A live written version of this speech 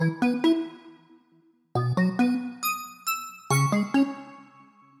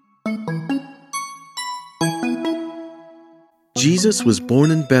Jesus was born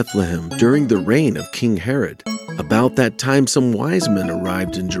in Bethlehem during the reign of King Herod. About that time, some wise men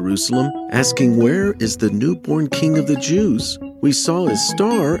arrived in Jerusalem, asking, "Where is the newborn King of the Jews? We saw his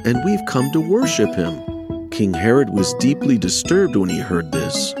star, and we've come to worship him." King Herod was deeply disturbed when he heard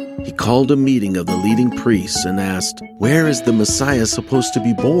this. He called a meeting of the leading priests and asked, "Where is the Messiah supposed to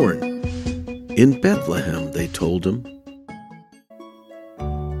be born?" "In Bethlehem," they told him.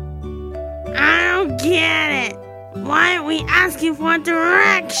 I don't get it. Why aren't we asking for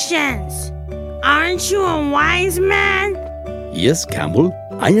directions? Aren't you a wise man? Yes, Camel,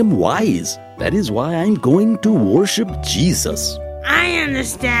 I am wise. That is why I'm going to worship Jesus. I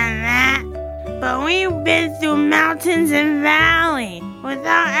understand that. But we've been through mountains and valleys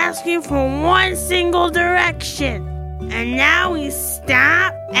without asking for one single direction. And now we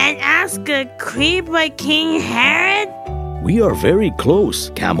stop and ask a creep like King Herod? We are very close,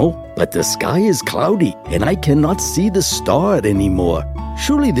 Camel, but the sky is cloudy and I cannot see the star anymore.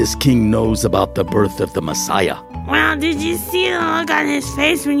 Surely this king knows about the birth of the Messiah. Well, did you see the look on his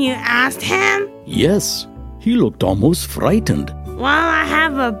face when you asked him? Yes, he looked almost frightened. Well, I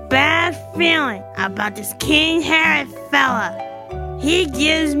have a bad feeling about this King Herod fella. He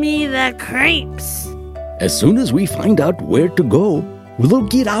gives me the creeps. As soon as we find out where to go, we'll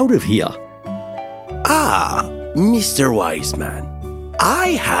get out of here. Ah, Mr. Wise Man,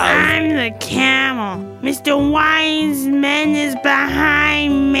 I'm the camel. Mr. Wiseman is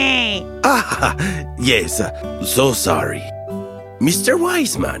behind me. Ah, yes, so sorry. Mr.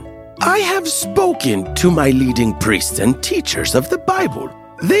 Wise Man, I have spoken to my leading priests and teachers of the Bible.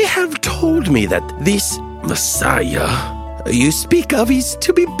 They have told me that this Messiah you speak of is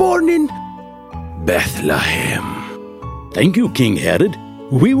to be born in Bethlehem. Thank you, King Herod.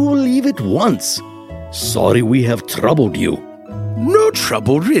 We will leave at once. Sorry we have troubled you. No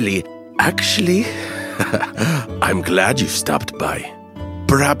trouble, really. Actually, I'm glad you stopped by.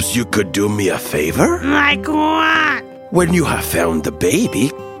 Perhaps you could do me a favor? Like what? When you have found the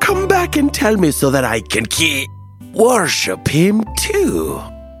baby, come back and tell me so that I can worship him too.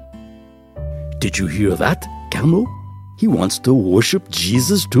 Did you hear that, Camel? He wants to worship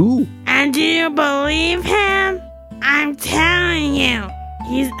Jesus too. And do you believe him? I'm telling you,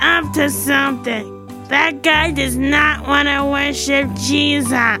 he's up to something. That guy does not want to worship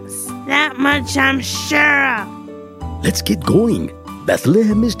Jesus. That much I'm sure of. Let's get going.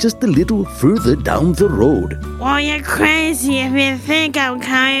 Bethlehem is just a little further down the road. Well, you're crazy if you think I'm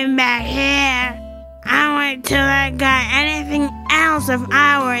coming back here. I wouldn't tell that guy anything else if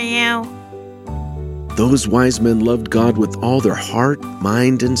I were you. Those wise men loved God with all their heart,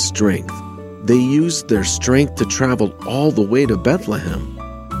 mind, and strength. They used their strength to travel all the way to Bethlehem.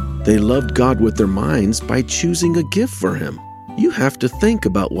 They loved God with their minds by choosing a gift for him. You have to think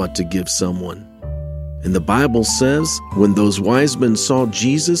about what to give someone. And the Bible says, when those wise men saw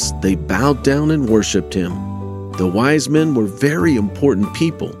Jesus, they bowed down and worshiped him. The wise men were very important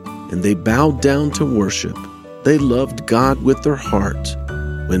people, and they bowed down to worship. They loved God with their heart.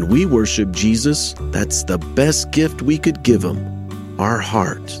 When we worship Jesus, that's the best gift we could give him, our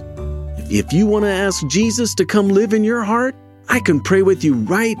heart. If you want to ask Jesus to come live in your heart, I can pray with you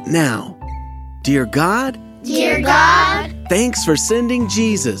right now. Dear God, thanks for sending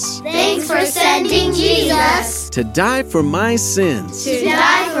Jesus. Thanks for sending Jesus to die for my sins.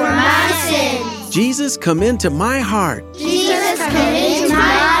 Jesus, come into my heart. Jesus, come into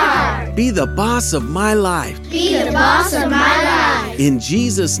my heart. Be the boss of my life. In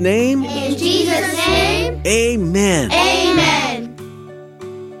Jesus' name. Amen.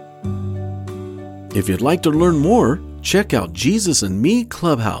 If you'd like to learn more, check out Jesus and Me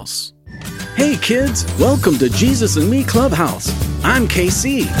Clubhouse. Hey kids, welcome to Jesus and Me Clubhouse. I'm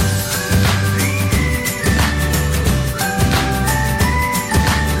KC.